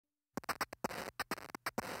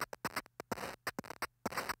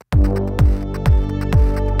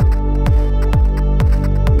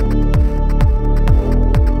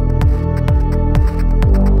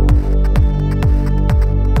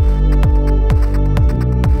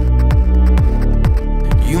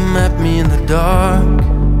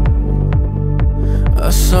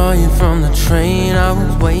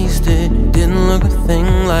it didn't look a thing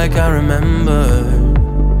like I remember.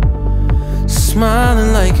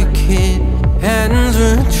 Smiling like a kid, hands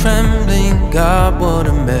were trembling. God, what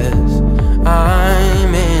a mess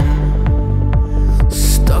I'm in.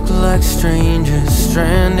 Stuck like strangers,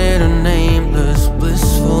 stranded or nameless,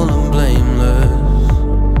 blissful and blameless.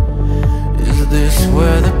 Is this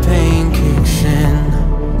where the pain kicks in?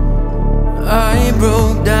 I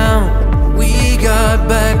broke down, we got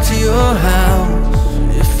back to your house,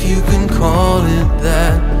 if you can call it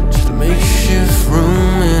that. Just a makeshift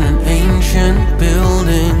room in an ancient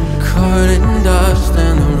building, covered in dust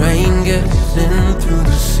and the rain gets in through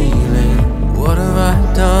the ceiling. What have I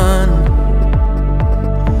done?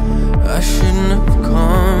 I shouldn't have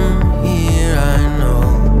come here, I know,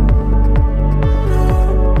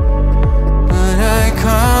 but I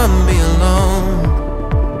can't be alone.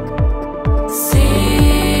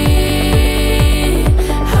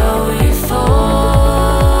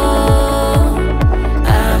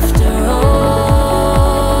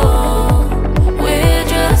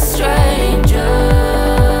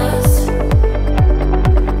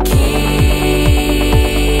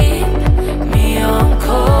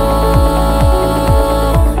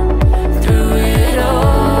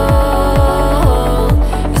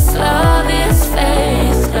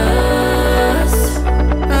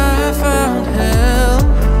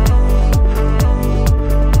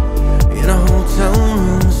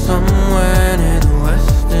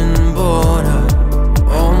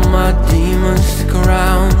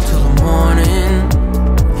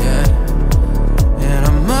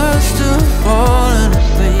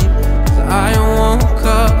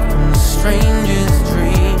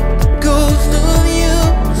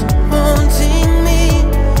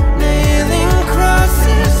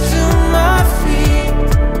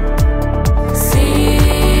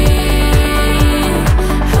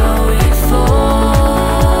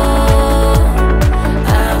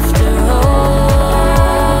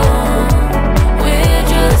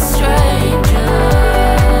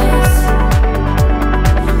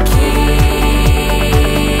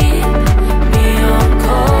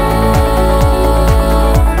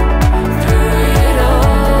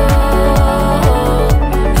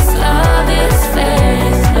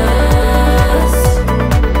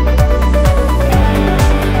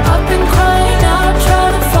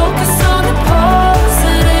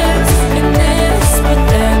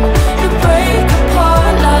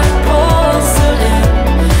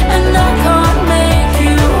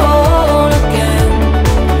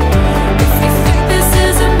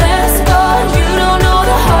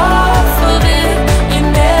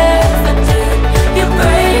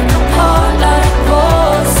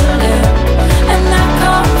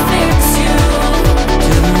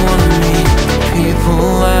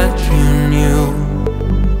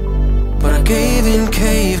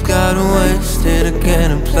 Got wasted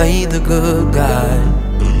again and played the good guy,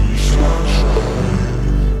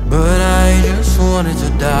 but I just wanted to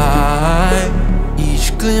die.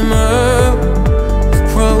 Each glimmer